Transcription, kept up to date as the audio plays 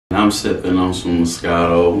I'm sipping on some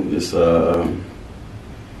Moscato. It's a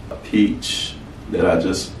peach that I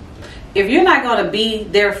just... If you're not going to be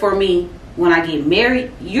there for me when I get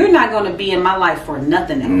married, you're not going to be in my life for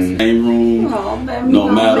nothing else. Same room, no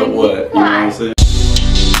matter what. You know what I'm saying?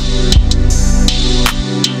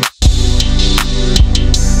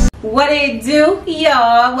 What it do,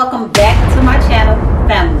 y'all? Welcome back to my channel,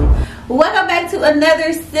 family. Welcome back to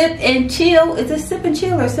another Sip and Chill. Is it Sip and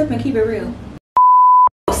Chill or Sip and Keep It Real?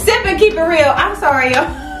 Sip and Keep It Real. I'm sorry, y'all.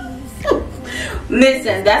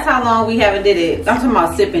 Listen, that's how long we haven't did it. I'm talking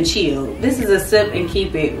about Sip and Chill. This is a Sip and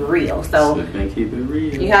Keep It Real. So Sip and keep it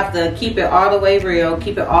real. You have to keep it all the way real.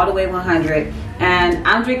 Keep it all the way 100. And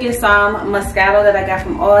I'm drinking some Moscato that I got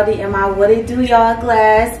from Aldi in my What It Do Y'all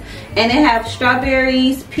glass. And it have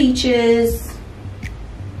strawberries, peaches,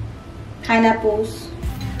 pineapples.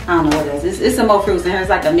 I don't know what it is. It's some more fruits in here. It's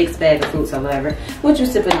like a mixed bag of fruits or whatever. What you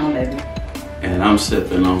sipping on, baby? And I'm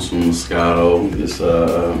sipping on some Moscato. It's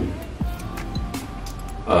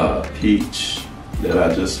peach that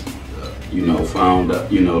I just, found out,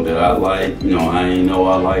 that I like. I ain't know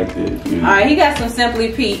I liked it. All right, he got some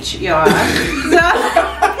Simply Peach, y'all. He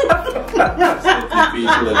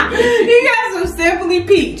got some Simply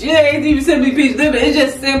Peach. It ain't even Simply Peach Living. It's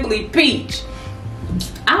just Simply Peach.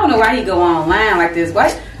 I don't know why he go online like this. Why?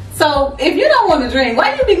 So if you don't want to drink,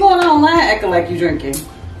 why you be going online acting like you drinking?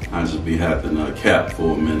 I just be having a cap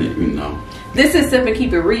for a minute, This is Sip and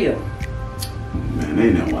Keep It Real. Man,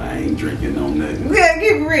 they know why I ain't drinking no nigga. Yeah,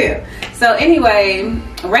 keep it real. So anyway,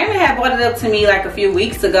 Raymond had brought it up to me like a few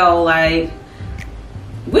weeks ago. Like,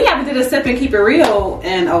 we haven't did a Sip and Keep It Real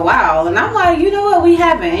in a while. And I'm like, you know what, we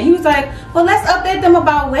haven't. And he was like, well, let's update them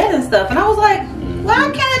about wedding stuff. And I was like,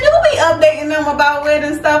 why can't do we updating them about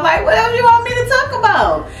wedding stuff? Like, whatever you want me to talk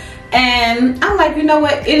about. And I'm like, you know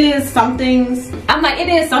what, it is some things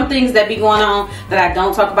that be going on that I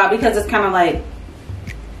don't talk about because it's kind of like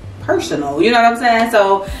personal, you know what I'm saying?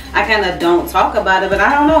 So I kind of don't talk about it, but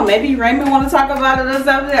I don't know, maybe Raymond want to talk about it or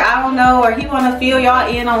something, I don't know, or he want to fill y'all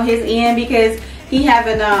in on his end because he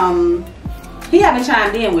haven't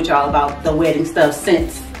chimed in with y'all about the wedding stuff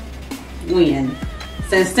since when?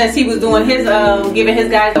 Since he was doing his giving his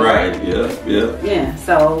guys the right, work. Yeah,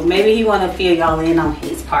 so maybe he want to fill y'all in on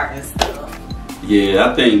his part and stuff.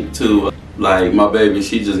 Yeah, I think too, like my baby,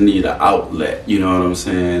 she just need an outlet, you know what I'm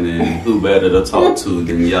saying? And who better to talk to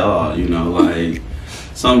than y'all, like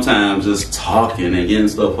sometimes just talking and getting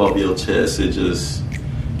stuff off your chest, it just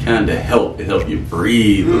kind of help you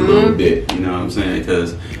breathe a little bit, you know what I'm saying?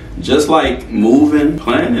 Because just like moving,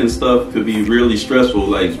 planning stuff could be really stressful,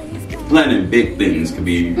 like planning big things could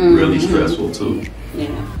be really stressful too. Yeah,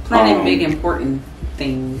 planning big important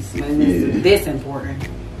things, when it's this important.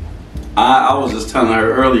 I was just telling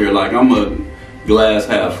her earlier, like I'm a glass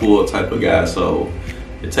half full type of guy, so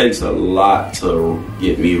it takes a lot to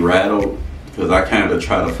get me rattled because I kind of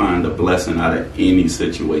try to find a blessing out of any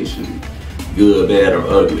situation, good, bad, or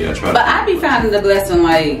ugly. But I be finding the blessing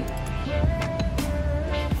like,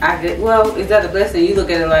 well, is that a blessing? You look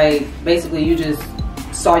at it like basically you just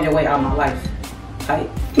saw your way out of my life type.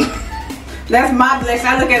 That's my blessing.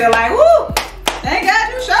 I look at it like, woo! Thank God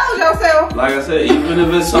you showed yourself. Like I said, even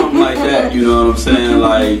if it's something like that, you know what I'm saying?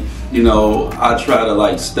 Like, I try to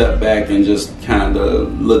like step back and just kind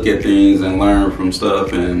of look at things and learn from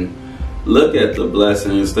stuff and look at the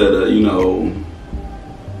blessing instead of,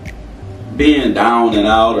 being down and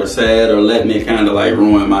out or sad or letting it kind of like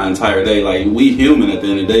ruin my entire day. Like, we human at the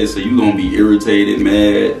end of the day, so you're going to be irritated,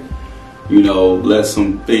 mad, let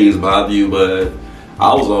some things bother you, but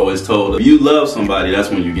I was always told if you love somebody, that's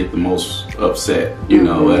when you get the most upset, at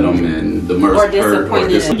them and the most hurt.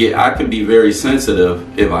 I can be very sensitive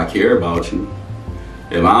if I care about you.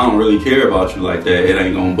 If I don't really care about you like that, it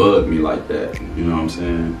ain't gonna bug me like that. You know what I'm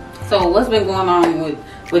saying? So what's been going on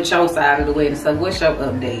with your side of the wedding stuff? What's your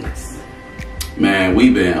updates? Man, we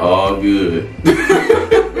been all good. What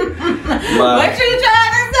you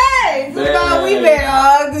trying to say? Man, we been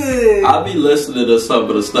all good. I be listening to some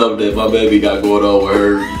of the stuff that my baby got going on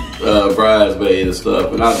with her bridesmaid and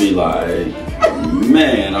stuff, and I be like,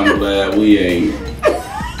 man, I'm glad we ain't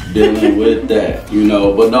dealing with that,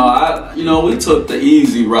 But no, we took the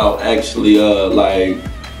easy route actually. Like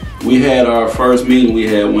we had our first meeting. We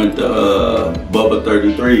went to Bubba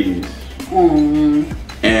 33s,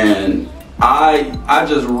 and I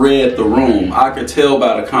just read the room. I could tell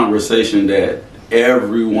by the conversation that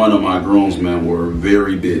every one of my groomsmen were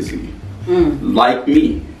very busy. Like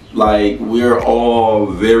me. Like, we're all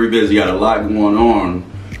very busy. Got a lot going on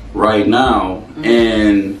right now.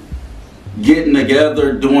 And getting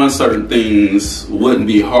together, doing certain things wouldn't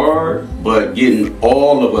be hard, but getting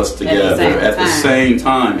all of us together at the same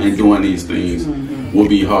time and doing these things would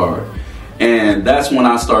be hard. And that's when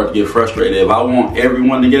I start to get frustrated. If I want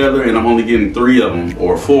everyone together and I'm only getting 3 of them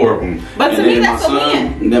or 4 of them, but to me that's a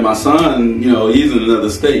win. And then my son, you know, he's in another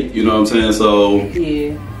state. You know what I'm saying? So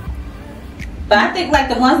yeah. But I think like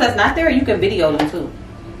the ones that's not there, you can video them too.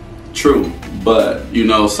 True, but you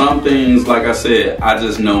know, some things, like I said, I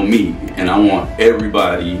just know me, and I want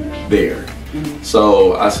everybody there.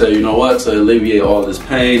 So I said, you know what? To alleviate all this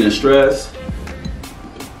pain and stress,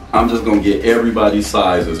 I'm just gonna get everybody's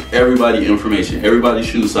sizes, everybody information, everybody's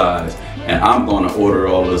shoe size, and I'm gonna order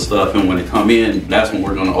all of the stuff. And when it come in, that's when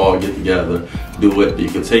we're gonna all get together, do it. You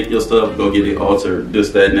can take your stuff, go get it altered,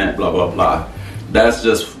 this, that, and that, blah, blah, blah. That's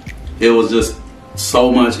just, it was just so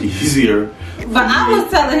much easier. But I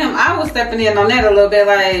was telling him, I was stepping in on that a little bit,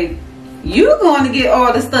 like, you going to get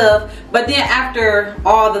all the stuff, but then after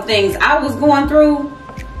all the things I was going through,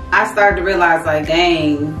 I started to realize, like,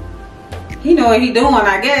 dang, he know what he doing,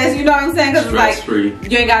 I guess. You know what I'm saying? Because it's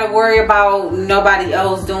like, you ain't got to worry about nobody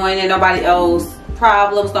else doing it, nobody else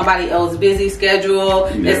problems, nobody else busy schedule.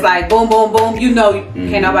 Yeah. It's like boom, boom, boom. You know,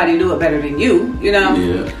 can't nobody do it better than you. You know.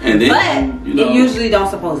 Yeah. And then, but you know, it usually don't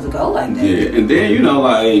supposed to go like that. Yeah. And then, you know,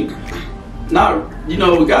 like, not, you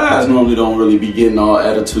know, guys normally don't really be getting all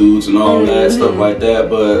attitudes and all that stuff like that.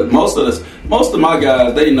 But most of my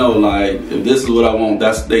guys, they know, like, if this is what I want,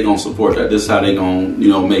 they gonna support that. This is how they gonna, you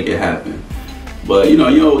know, make it happen. But you know,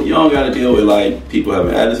 you don't got to deal with like people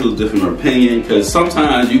having attitudes, different opinion, because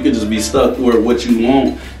sometimes you could just be stuck with what you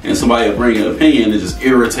want, and somebody will bring an opinion that just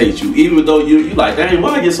irritates you. Even though you like, dang,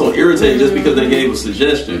 why I get so irritated just because they gave a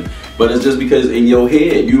suggestion? But it's just because in your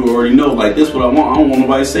head you already know, like, this is what I want. I don't want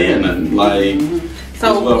nobody saying nothing. Like,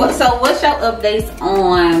 so what's your updates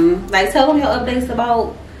on? Like, tell them your updates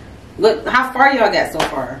about how far y'all got so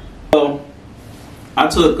far. So I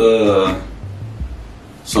took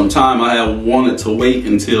some time. I had wanted to wait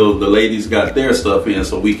until the ladies got their stuff in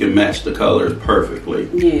so we can match the colors perfectly.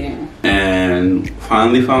 Yeah. And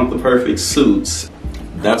finally found the perfect suits.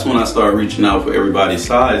 That's when I started reaching out for everybody's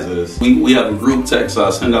sizes. We have a group text, so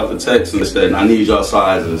I send out the text and said, I need y'all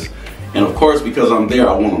sizes. And of course, because I'm there,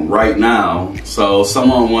 I want them right now. So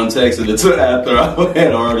someone texted it after I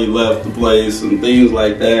had already left the place and things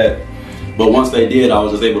like that. But once they did, I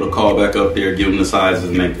was just able to call back up there, give them the sizes,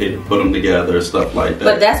 and they put them together, stuff like that.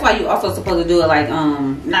 But that's why you also supposed to do it like,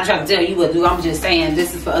 not trying to tell you what to do, I'm just saying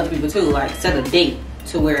this is for other people too. Like, set a date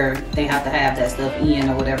to where they have to have that stuff in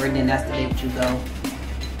or whatever, and then that's the date you go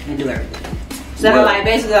and do everything. So like,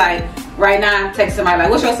 basically like, right now, text somebody like,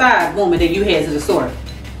 what's your size? Boom, and then you head to the store.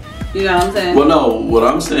 You know what I'm saying? Well, no, what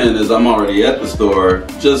I'm saying is I'm already at the store,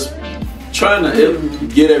 just trying to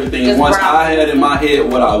get everything. Just once I had in my head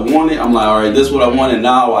what I wanted, I'm like, all right, this is what I wanted.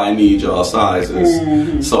 Now I need y'all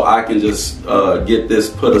sizes, so I can just get this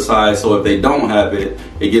put aside. So if they don't have it,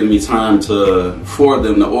 it gives me time for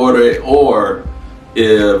them to order it. Or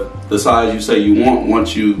if the size you say you want,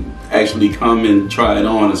 once you actually come and try it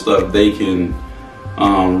on and stuff, they can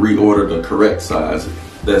reorder the correct size.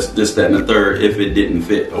 That's this, that, and the third if it didn't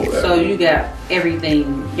fit or whatever. So you got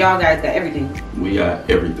everything. Y'all guys got everything. We got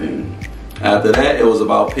everything. After that, it was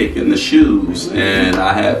about picking the shoes, and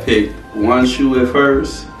I had picked one shoe at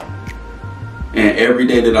first, and every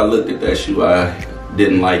day that I looked at that shoe, I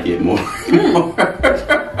didn't like it more.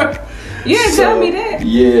 You didn't tell me that.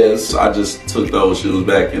 Yes, I just took those shoes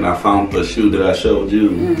back, and I found the shoe that I showed you.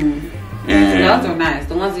 And those are nice.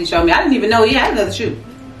 The ones you showed me, I didn't even know he had another shoe.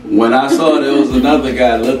 When I saw there was another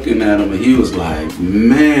guy looking at them, and he was like,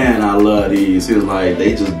 man, I love these. He was like,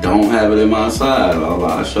 they just don't have it in my size.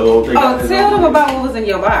 I showed they got tell them about what was in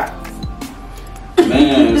your box.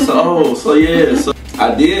 Man, so yeah, so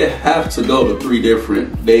I did have to go to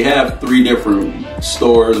they have 3 different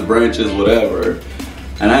stores, branches, whatever.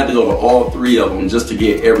 And I had to go to all 3 of them just to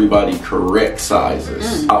get everybody correct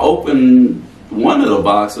sizes. I opened one of the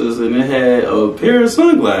boxes and it had a pair of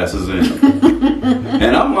sunglasses in it.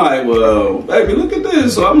 And I'm like, well, baby, look at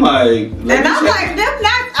this. So I'm like, and I'm like,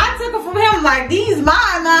 I took it from him, like, these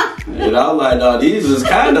mine now. And I was like, no, these is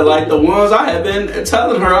kind of like the ones I had been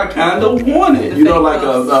telling her I kind of wanted. You know, like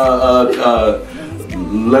a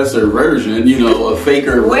lesser version, you know, a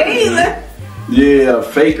faker version. Yeah, a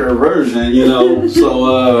faker version, you know.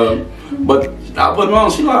 So, but I put them on.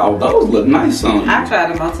 She like, oh, those look nice on you. I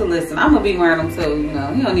tried them on too. Listen, I'm gonna be wearing them too. You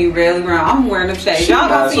know, you don't even rarely wear them. I'm wearing them shades. Y'all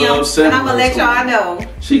gonna see them, and I'm gonna let y'all know.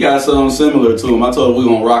 She got something similar to them. I told her we're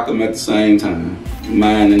gonna rock them at the same time.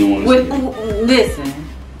 Mine and the ones. Listen,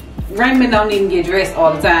 Raymond don't even get dressed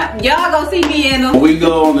all the time. Y'all gonna see me in them. When we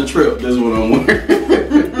go on the trip, this is what I'm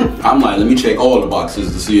wearing. I'm like, let me check all the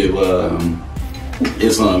boxes to see if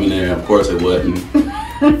it's something in there. Of course it wasn't.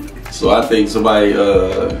 So I think somebody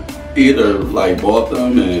either like bought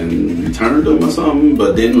them and returned them or something,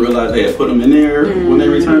 but didn't realize they had put them in there when they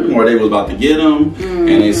returned them, or they was about to get them and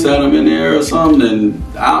they set them in there or something. And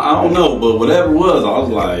I don't know, but whatever it was, I was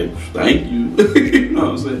like, thank you. You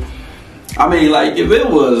know what I'm saying? I mean, like, if it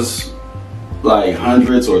was like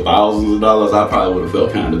hundreds or thousands of dollars, I probably would have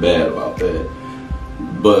felt kind of bad about that.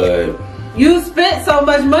 But you spent so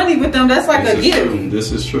much money with them, that's like a gift.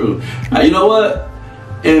 This is true. You know what?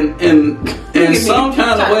 In some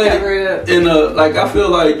kind of way, like, I feel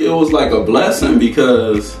like it was like a blessing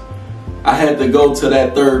because I had to go to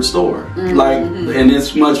that third store, like, and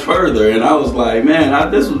it's much further, and I was like,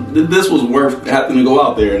 man, this was worth having to go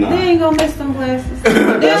out there. And they ain't gonna miss them glasses. They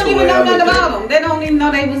don't even know nothing about them. They don't even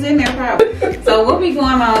know they was in there probably. So what be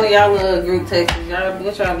going on in y'all little group texts?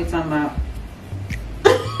 What y'all be talking about?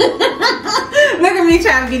 Look at me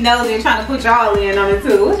trying to be nosy and trying to put y'all in on it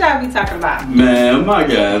too. What y'all be talking about? Man, my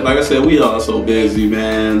God, like I said, we all so busy,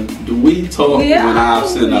 man. Do we talk when I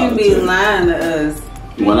send out? You be lying to us.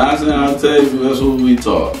 When I send out text, that's what we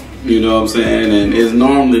talk. You know what I'm saying? And it's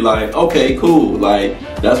normally like, okay, cool, like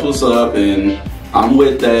that's what's up, and I'm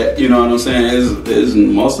with that. You know what I'm saying? It's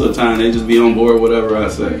most of the time they just be on board with whatever I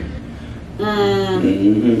say.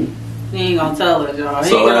 He ain't gonna tell us, y'all. He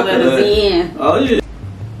So ain't gonna let us in. Oh yeah.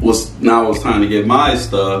 Now it was time to get my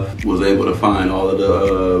stuff. Was able to find all of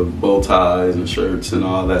the bow ties and shirts and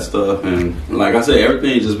all that stuff, and like I said,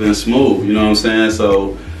 everything's just been smooth. You know what I'm saying?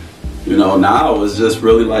 So, you know, now it's just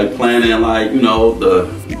really like planning, like, you know, the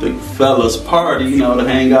fellas party, you know, to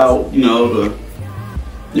hang out, you know,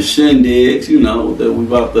 the shindigs, you know, that we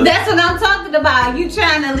about to. That's what I'm talking about. You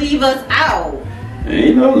trying to leave us out?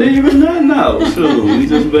 Ain't no leaving nothing out. True. We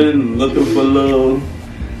just been looking for little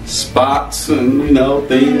spots and, you know,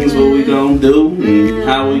 things what we gonna do and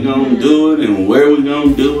how we gonna do it and where we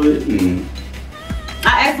gonna do it. And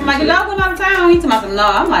I asked him, like, y'all going out of town? He told me, no.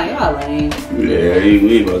 I'm like, y'all lame. Yeah,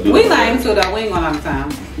 we ain't about to do We lame too though. We ain't going out of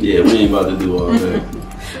town. Yeah, we ain't about to do all that.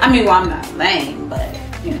 I mean, well, I'm not lame, but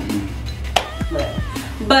you know,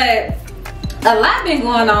 but a lot been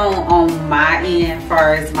going on my end as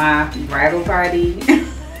far as my bridal party.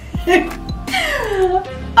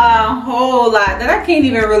 A whole lot that I can't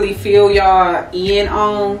even really feel y'all in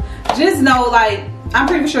on. Just know, like, I'm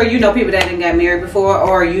pretty sure you know people that didn't get married before,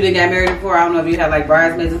 or you didn't get married before. I don't know if you had like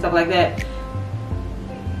bridesmaids and stuff like that.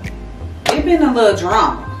 It been a little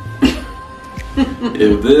drama.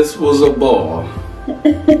 If this was a ball,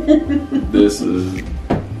 this is.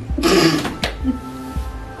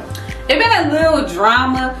 It been a little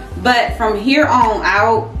drama, but from here on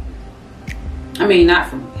out, I mean, not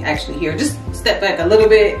from actually here, just step back a little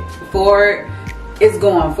bit forward, it's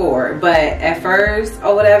going forward. But at first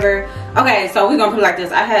or whatever, okay, so we're gonna put it like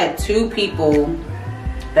this. I had 2 people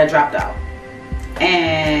that dropped out,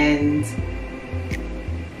 and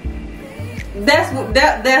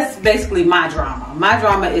that's basically my drama. My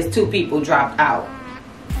drama is 2 people dropped out,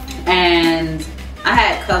 and I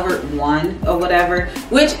had covered 1 or whatever,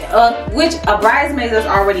 which a bridesmaid that's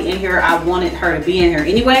already in here, I wanted her to be in here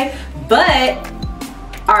anyway, but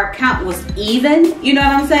our count was even, you know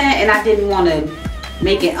what I'm saying? And I didn't want to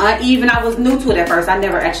make it uneven. I was new to it at first. I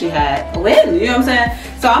never actually had a wedding, you know what I'm saying?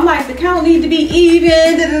 So I'm like, the count needs to be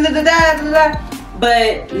even,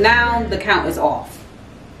 but now the count is off.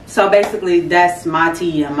 So basically that's my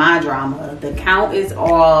tea and my drama. The count is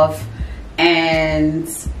off, and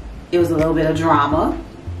it was a little bit of drama,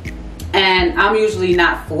 and I'm usually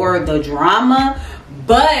not for the drama,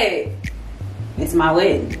 but it's my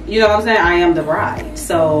wedding, you know what I'm saying? I am the bride,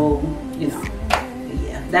 so you know,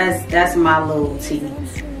 yeah, that's my little tea,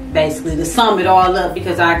 basically, to sum it all up,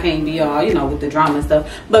 because I can't be all, you know, with the drama and stuff.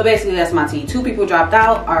 But basically that's my tea. 2 people dropped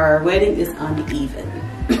out. Our wedding is uneven.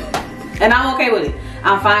 And I'm okay with it.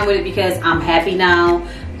 I'm fine with it because I'm happy now.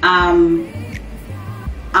 I'm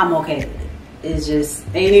okay with it. It's just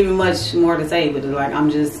ain't even much more to say with it. Like, I'm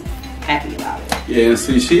just happy about it. Yeah, and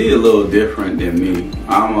see, she a little different than me.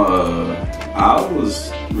 I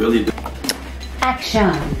was really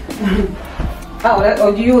action.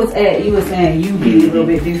 You was saying you be a little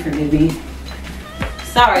bit different than me.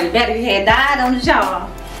 Sorry, the battery had died on the jaw.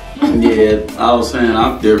 Yeah, I was saying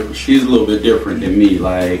I'm different. She's a little bit different than me.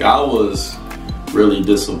 Like, I was really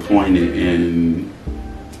disappointed in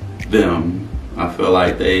them. I feel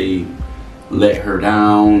like they let her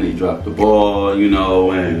down. They dropped the ball, you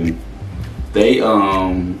know, and they,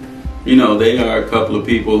 you know, they are a couple of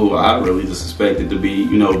people who I really just expected to be,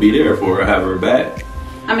 you know, be there for her, have her back.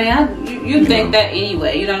 I mean, you think that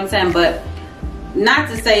anyway, you know what I'm saying? But not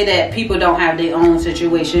to say that people don't have their own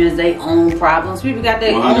situations, their own problems. People got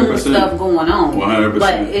their 100%. own stuff going on. 100%.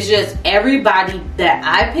 But it's just everybody that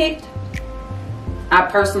I picked, I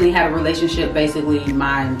personally had a relationship basically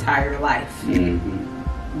my entire life.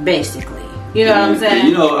 Basically. You know what I'm saying?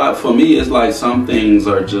 You know, for me, it's like some things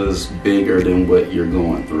are just bigger than what you're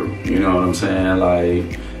going through. You know what I'm saying?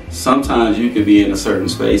 Like, sometimes you could be in a certain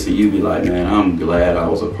space and you be like, man, I'm glad I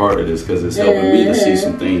was a part of this because it's helping me to see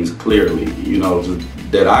some things clearly, you know,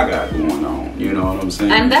 that I got going on. You know what I'm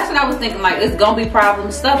saying? And that's what I was thinking. Like, it's gonna be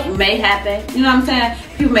problems. Stuff may happen. You know what I'm saying?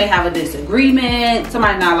 People may have a disagreement.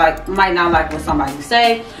 Somebody might not like what somebody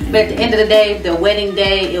say. But at the end of the day, the wedding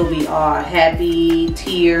day, it'll be all happy,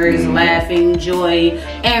 tears, laughing, joy,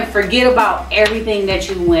 and forget about everything that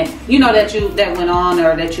you went, you know, that went on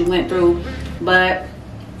or that you went through. But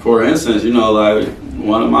for instance, you know, like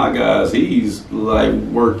one of my guys, he's like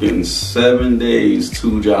working 7 days,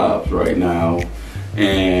 2 jobs right now,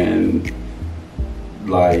 and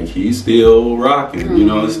like he's still rocking, you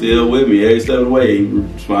know, still with me every step of the way. He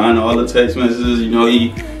responding to all the text messages, you know,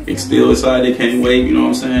 he's still excited, can't wait, you know what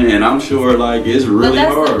I'm saying? And I'm sure like it's really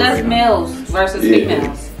hard. That's right males versus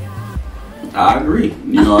females. I agree.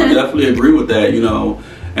 You know, I definitely agree with that, you know.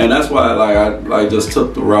 And that's why I just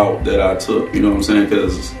took the route that I took, you know what I'm saying?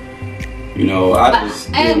 Because, you know, I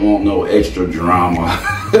just didn't want no extra drama.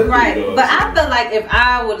 Right. You know, but I feel like if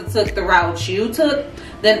I would have took the route you took,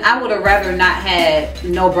 then I would have rather not had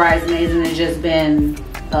no bridesmaids and it just been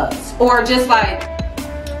us. Or just like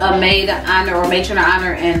a maid of honor or matron of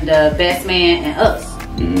honor and the best man and us.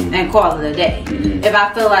 And call it a day. If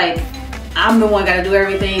I feel like I'm the one got to do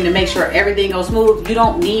everything to make sure everything goes smooth, you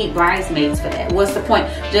don't need bridesmaids for that. What's the point?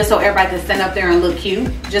 Just so everybody can stand up there and look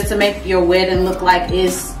cute? Just to make your wedding look like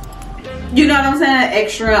it's, you know what I'm saying,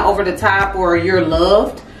 extra over the top, or you're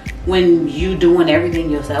loved when you doing everything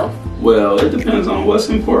yourself? Well, it depends on what's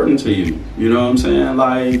important to you. You know what I'm saying?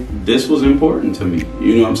 Like, this was important to me.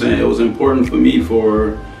 You know what I'm saying? It was important for me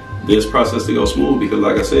for this process to go smooth because,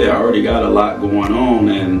 like I said, I already got a lot going on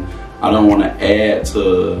and I don't want to add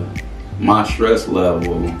to my stress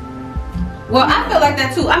level. Well, I feel like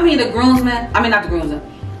that too. I mean, the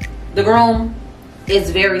groom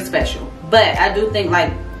is very special, but I do think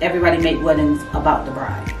like everybody make weddings about the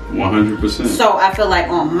bride. 100%. So I feel like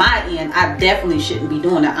on my end, I definitely shouldn't be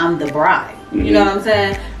doing that. I'm the bride. You know what I'm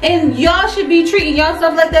saying? And y'all should be treating y'all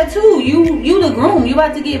stuff like that too. You the groom. You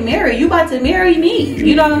about to get married. You about to marry me.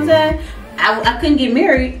 You know what I'm saying? I couldn't get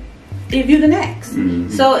married if you the next.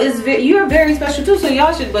 So you're very special too. So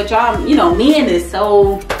y'all should, but y'all, you know, men is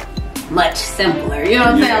so much simpler. You know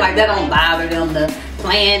what I'm saying? Like that don't bother them to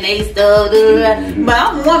plan they stuff. But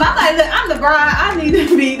I'm a woman. I'm like, look, I'm the bride. I need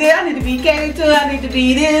to be there. I need to be catered to. I need to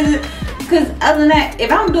be this. Because other than that,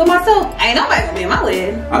 if I'm doing myself, ain't nobody gonna be in my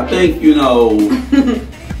wedding. I think, you know,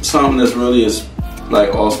 something that's really is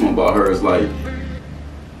like awesome about her is like,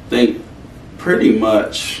 I think pretty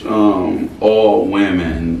much all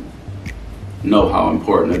women know how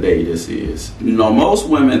important a day this is. You know, most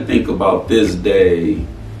women think about this day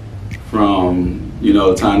from, you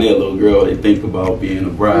know, the time they're a little girl, they think about being a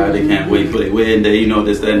bride, they can't wait for their wedding day, you know,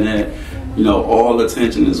 this, that, and that. You know, all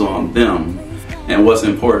attention is on them. And what's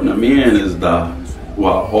important to men is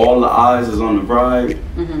while all the eyes is on the bride,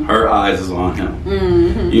 her eyes is on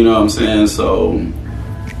him. You know what I'm saying? So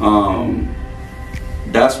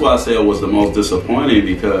that's why I say it was the most disappointing,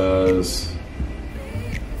 because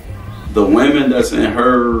the women that's in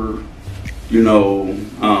her, you know,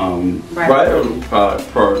 bridal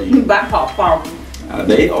party,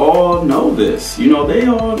 they all know this. You know, they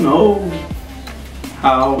all know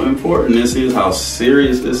how important this is, how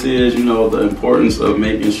serious this is, you know, the importance of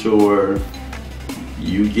making sure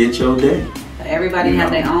you get your day. Everybody has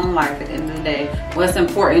their own life at the end of the day. What's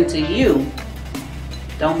important to you,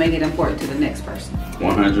 don't make it important to the next person.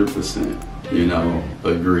 100%, you know,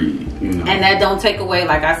 agreed, you know. And that don't take away,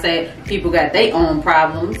 like I said, people got their own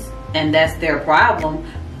problems, and that's their problem.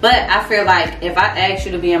 But I feel like if I ask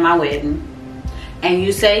you to be in my wedding, and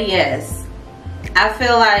you say yes, I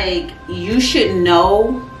feel like you should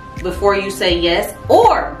know before you say yes,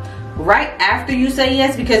 or right after you say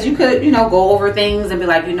yes, because you could, you know, go over things and be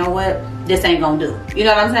like, you know what, this ain't gonna do. You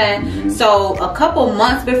know what I'm saying? So a couple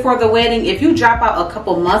months before the wedding, if you drop out a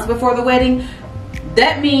couple months before the wedding,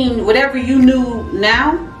 that means whatever you knew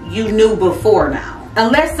now, you knew before now.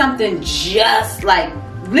 Unless something just like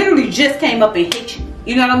literally just came up and hit you.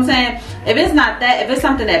 You know what I'm saying? If it's not that, if it's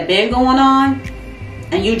something that been going on,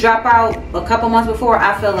 and you drop out a couple months before,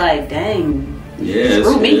 I feel like, dang,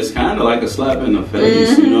 it's kind of like a slap in the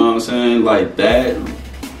face, you know what I'm saying? Like that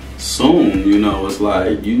soon, you know, it's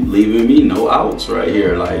like you leaving me no outs right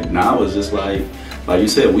here. Like now it's just like, like you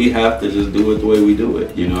said, we have to just do it the way we do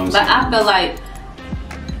it. You know what I'm saying? I feel like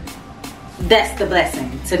that's the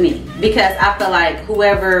blessing to me, because I feel like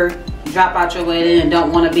whoever drop out your wedding and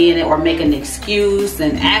don't want to be in it or make an excuse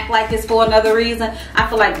and act like it's for another reason, I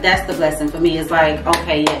feel like that's the blessing for me. It's like,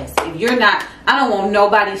 okay, yes, if you're not, I don't want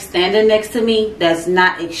nobody standing next to me that's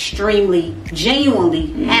not extremely genuinely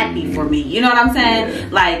happy for me. You know what I'm saying? Yeah.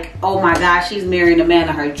 Like, oh my gosh, she's marrying the man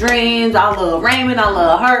of her dreams, I love Raymond, I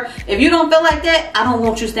love her. If you don't feel like that, I don't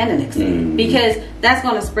want you standing next to me, because that's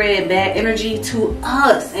going to spread bad energy to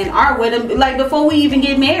us and our wedding, like before we even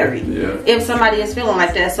get married. If somebody is feeling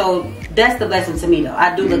like that. So that's the blessing to me, though.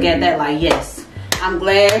 I do look at that like, yes, I'm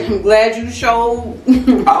glad you showed.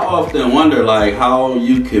 I often wonder, like, how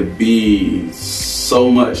you could be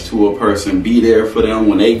so much to a person, be there for them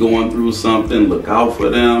when they going through something, look out for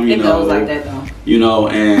them, you know. It goes like that, though. You know,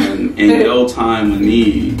 and in your time of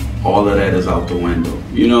need, all of that is out the window.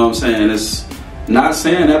 You know what I'm saying? It's not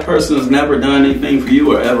saying that person has never done anything for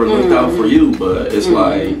you or ever looked out for you, but it's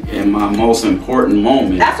like, in my most important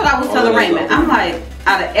moment. That's what I was telling Raymond. I'm like,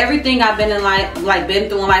 out of everything I've been in life, like been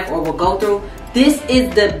through in life or will go through, this is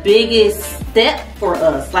the biggest step for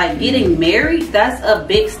us. Like getting married, that's a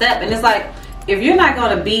big step. And it's like, if you're not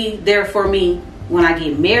going to be there for me when I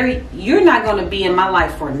get married, you're not going to be in my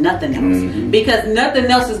life for nothing else, because nothing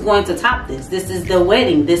else is going to top this. This is the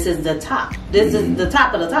wedding. This is the top. This is the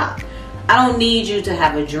top of the top. I don't need you to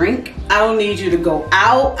have a drink. I don't need you to go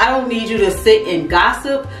out. I don't need you to sit and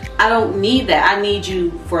gossip. I don't need that. I need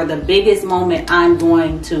you for the biggest moment I'm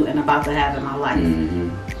going to and about to have in my life.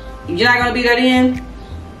 You're not going to be there then?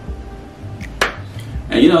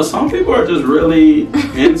 And you know, some people are just really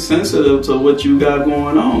insensitive to what you got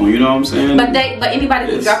going on. You know what I'm saying? But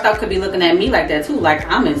anybody who dropped out could be looking at me like that too. Like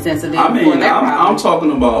I'm insensitive. I mean, I'm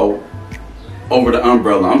talking about over the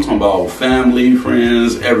umbrella. I'm talking about family,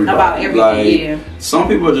 friends, everybody. About everything, like, yeah. Some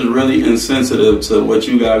people are just really insensitive to what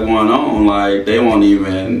you got going on. Like, they won't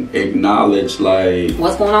even acknowledge, like,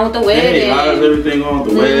 what's going on with the wedding? Hey, how's everything going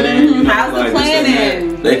with the wedding? You know, how's like, the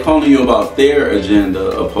planning? They calling you about their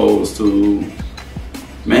agenda opposed to,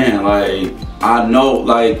 man, like, I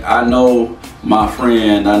know my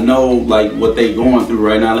friend, I know like what they going through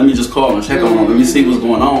right now. Let me just call and check on them. Let me see what's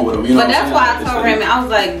going on with them. You know, but that's why I told Raymond, I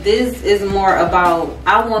was like, this is more about,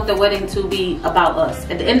 I want the wedding to be about us.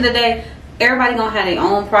 At the end of the day, everybody gonna have their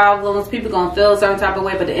own problems. People gonna feel a certain type of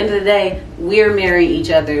way, but at the end of the day, we're marrying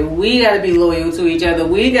each other. We gotta be loyal to each other.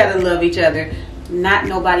 We gotta love each other. Not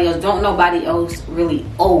nobody else. Don't nobody else really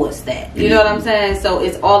owe us that. You know what I'm saying? So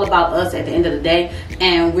it's all about us at the end of the day,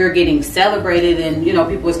 and we're getting celebrated, and you know,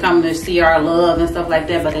 people is coming to see our love and stuff like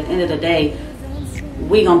that. But at the end of the day,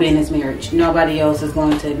 we gonna be in this marriage. Nobody else is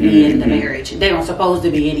going to be in the marriage. They don't supposed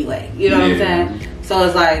to be anyway. You know what I'm saying? So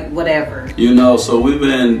it's like, whatever. You know, so we've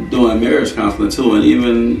been doing marriage counseling too, and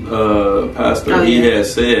even Pastor, he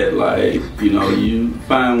has said, like, you know, you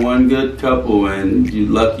find one good couple and you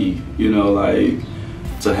lucky, you know, like,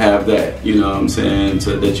 to have that, you know what I'm saying,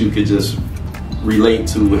 that you could just relate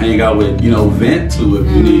to, hang out with, you know, vent to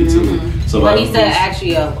if you need to. So but he said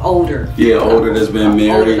actually older. Yeah, older that's been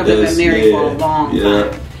married. Older that's been married for a long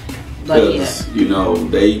time. Because, you know,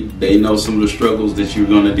 they know some of the struggles that you're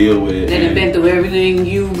going to deal with. They have been through everything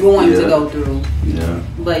you going to go through. Yeah.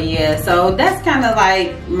 But yeah, so that's kind of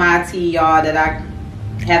like my tea, y'all, that I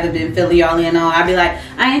haven't been filling y'all in on. I'd be like,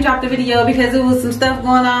 I ain't dropped the video because it was some stuff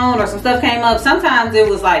going on or some stuff came up. Sometimes it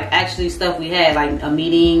was like actually stuff we had, like a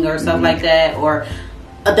meeting or stuff like that. Or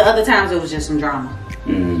the other times it was just some drama.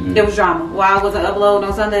 It was drama. While I wasn't uploading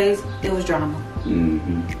on Sundays, it was drama.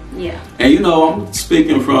 Yeah. And you know, I'm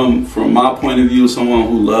speaking from my point of view, someone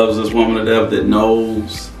who loves this woman to death, that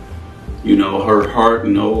knows, you know, her heart,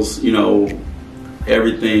 knows, you know,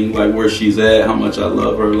 everything, like where she's at, how much I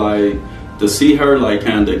love her. Like, to see her like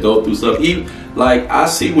kind of go through stuff, even like I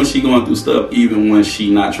see when she going through stuff, even when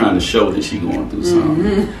she not trying to show that she going through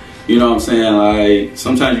something. You know what I'm saying? Like,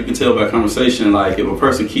 sometimes you can tell by conversation, like if a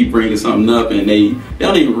person keep bringing something up and they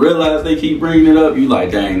don't even realize they keep bringing it up, you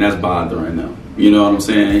like, dang, that's bothering them. You know what I'm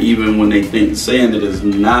saying? Even when they think saying it is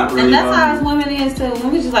not really. And that's how us women is too.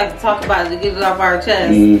 When we just like to talk about it to get it off our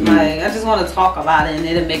chest. Like, I just want to talk about it and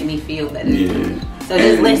it'll make me feel better. Yeah. So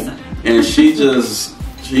just listen. And she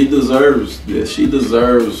deserves this. She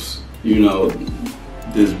deserves, you know,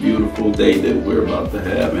 this beautiful day that we're about to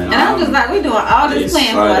have. And I'm just like, we're doing all this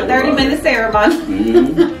plan for a 30-minute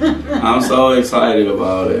ceremony. I'm so excited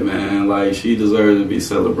about it, man. Like, she deserves to be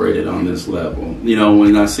celebrated on this level. You know,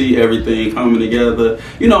 when I see everything coming together,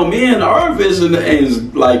 you know, men, our vision is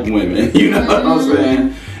like women. You know what I'm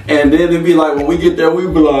saying? And then it'd be like when we get there,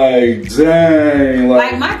 we'd be like, dang.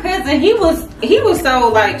 Like my cousin, he was so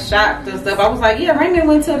like shocked and stuff. I was like, yeah, Raymond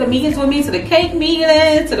went to the meetings with me, to the cake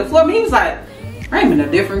meeting, to the floor. He was like, Raymond a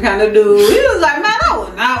different kind of dude. He was like, man, I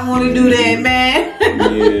would not want to do that, man.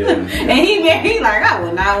 Yeah. And he like, I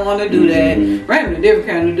would not want to do that. Raymond a different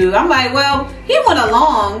kind of dude. I'm like, well, he went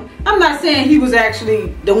along. I'm not saying he was actually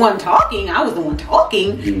the one talking. I was the one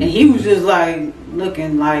talking. And he was just like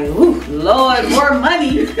looking like, ooh, Lord, more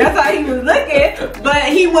money. That's how he was looking. But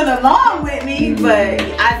he went along with me. But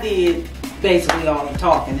I did basically all the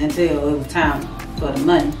talking until it was time for the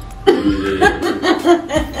money.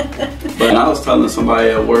 But I was telling somebody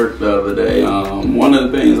at work the other day, one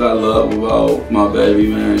of the things I love about my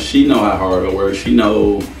baby, man, she know how hard I work. She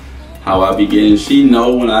know how I begin. She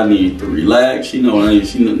know when I need to relax. She know when I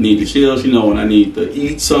need to chill. She know when I need to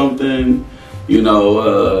eat something, you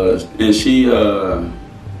know. And she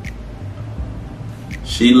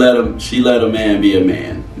let a man be a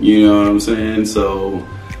man. You know what I'm saying? So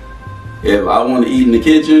if I want to eat in the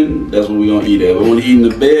kitchen, that's what we're going to eat at. If I want to eat in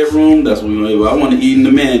the bedroom, that's what we're going to eat. If I want to eat in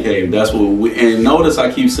the man cave, that's what we... And notice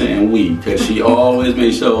I keep saying we, because she always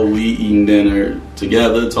makes sure we eating dinner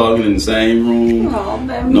together, talking in the same room,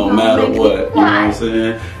 no matter what. You know what I'm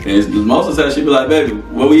saying? And most of the time she be like, baby,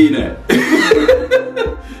 what we eating at?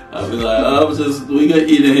 I'll be like, we gonna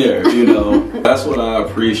eat in here, you know. That's what I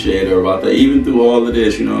appreciate her about that. Even through all of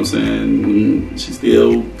this, you know what I'm saying? She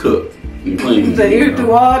still cook. So you're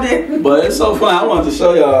through all this. But it's so fun. I wanted to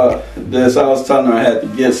show y'all this. I was telling her I had to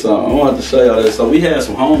get some. I wanted to show y'all this. So we had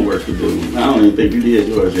some homework to do. I don't even think you did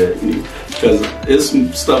yours yet, because it's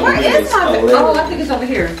some stuff over here. Oh, I think it's over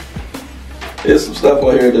here. There's some stuff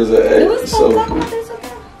over here. There's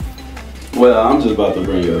well, I'm just about to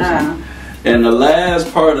bring it up. And the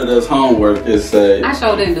last part of this homework is I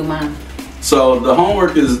sure didn't do mine. So the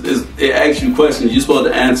homework is it asks you questions. You're supposed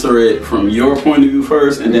to answer it from your point of view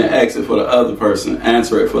first, and then ask it for the other person.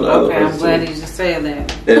 Answer it for the other person. Okay, I'm glad you just said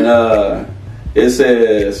that. And it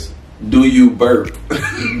says, "Do you burp?"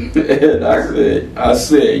 And I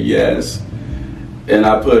said yes, and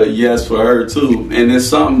I put a yes for her too. And it's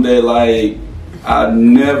something that like I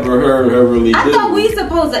never heard her really do. I thought we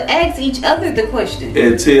supposed to ask each other the question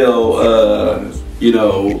until you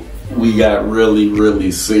know, we got really,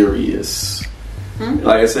 really serious.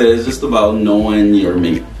 Like I said, it's just about knowing your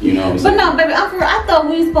mate. You know what I'm saying? But no, baby, I thought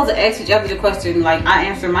we were supposed to ask each other the question. Like, I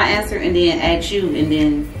answer my answer and then ask you, and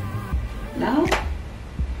then... No?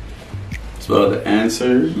 So the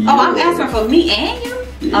answer... Oh, I'm answering for me and you?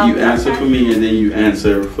 Yeah, you answer for me, and then you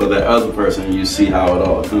answer for the other person, and you see how it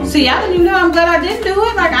all comes. See, I didn't even know. I'm glad I didn't do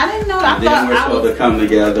it. Like, I didn't know. And then we're supposed to come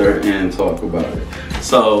together and talk about it.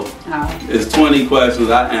 So, it's 20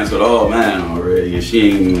 questions. I answered all mine already, and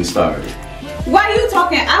she ain't even started. Why are you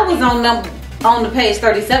talking? I was on the page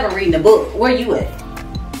 37 reading the book. Where you at?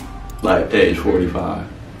 Like page 45.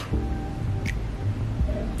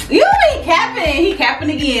 You be capping. He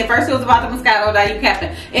capping again. First it was about the Moscato, now you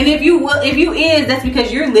capping. And if you is, that's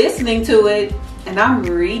because you're listening to it, and I'm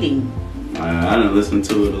reading. I done listened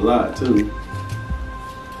to it a lot too.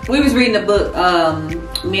 We was reading the book,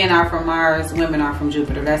 Men Are From Mars, Women Are From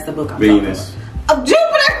Jupiter. That's the book I'm Venus. talking about.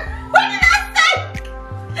 Jupiter? What did I say?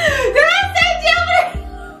 Did I say Jupiter?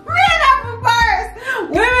 Men are from Mars.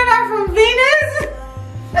 Women are from Venus.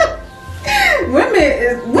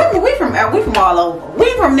 we from all over.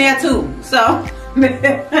 We from there too. So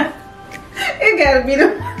it gotta be the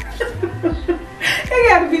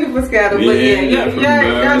Moscato. But yeah, y'all know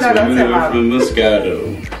what I'm talking about. From Moscato.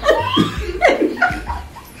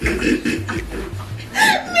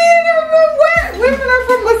 Women are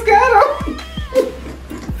from Moscato.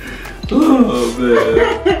 Oh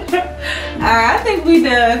man. Alright, I think we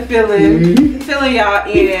done filling y'all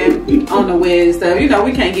in on the weird stuff. You know,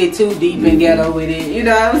 we can't get too deep and ghetto with it. You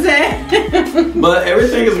know what I'm saying? But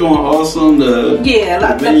everything is going awesome. The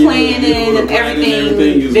planning and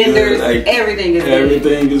everything is vendors, good. Like, everything is good.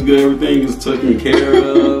 Everything is good. Everything is taken care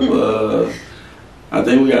of. I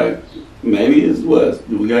think we got maybe it's what?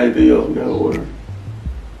 Do we got anything else we got to order?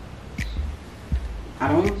 I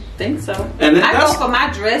don't think so. And I go for my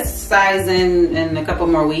dress size in a couple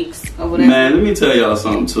more weeks or whatever. Man, let me tell y'all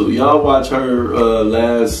something too. Y'all watch her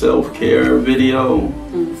last self-care video.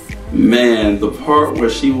 Man, the part where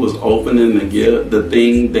she was opening the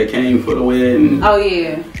thing that came for the wedding. Oh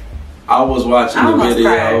yeah. I was watching the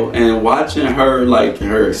video and watching her, like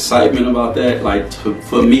her excitement about that, like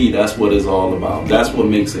for me, that's what it's all about. That's what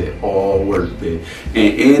makes it all worth it.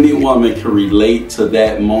 And any woman can relate to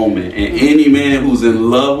that moment. And any man who's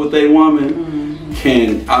in love with a woman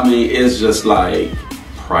it's just like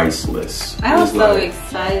priceless. I was so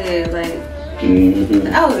excited. Like,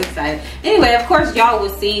 I was excited. Anyway, of course, y'all will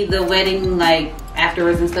see the wedding like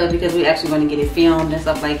afterwards and stuff because we're actually going to get it filmed and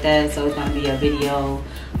stuff like that. So it's going to be a video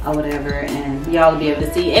or whatever, and y'all will be able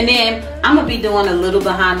to see. And then I'm gonna be doing a little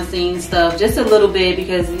behind the scenes stuff, just a little bit,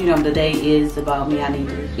 because you know the day is about me. I need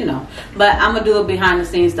to, you know, but I'm gonna do a behind the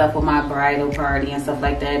scenes stuff with my bridal party and stuff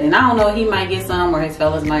like that. And I don't know, he might get some, or his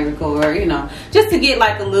fellas might record, you know, just to get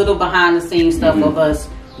like a little behind the scenes stuff of us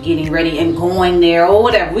getting ready and going there or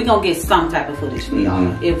whatever. We're gonna get some type of footage for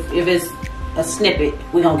y'all. If it's a snippet,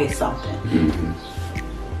 we're gonna get something.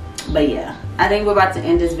 But yeah, I think we're about to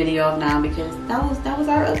end this video off now because that was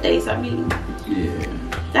our updates. I mean, yeah,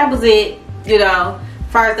 that was it. You know,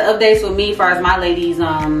 as far as the updates with me, as far as my ladies,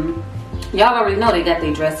 y'all already know they got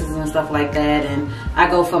their dresses and stuff like that, and I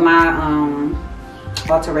go for my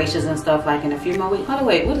alterations and stuff like in a few more weeks. Oh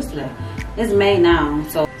wait, what is today? It's May now,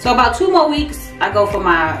 so about 2 more weeks I go for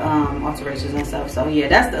my alterations and stuff. So yeah,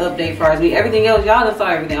 that's the update as far as me. Everything else, y'all done saw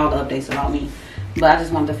everything, all the updates about me. But I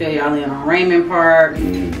just wanted to fill y'all in on Raymond part,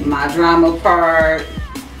 my drama part,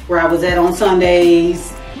 where I was at on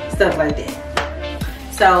Sundays, stuff like that.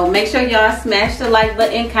 So make sure y'all smash the like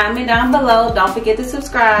button, comment down below. Don't forget to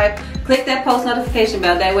subscribe. Click that post notification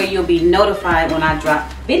bell. That way you'll be notified when I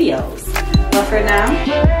drop videos. But for now,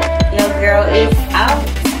 your girl is out.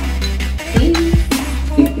 Peace.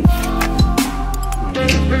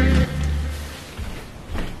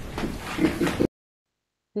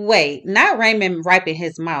 Wait, not Raymond wiping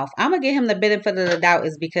his mouth. I'm gonna give him the benefit of the doubt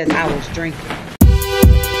is because I was drinking.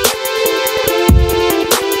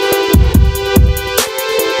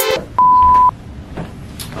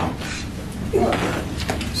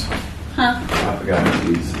 Huh? I forgot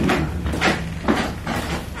these.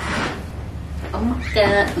 Oh my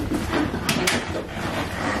God.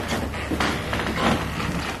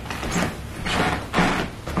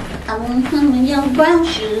 I want some of your brown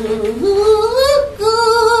shoes.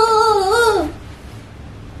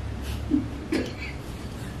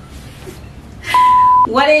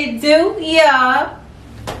 What it do, yeah?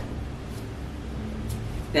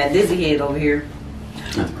 That dizzy head over here. I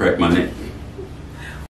have to crack my neck.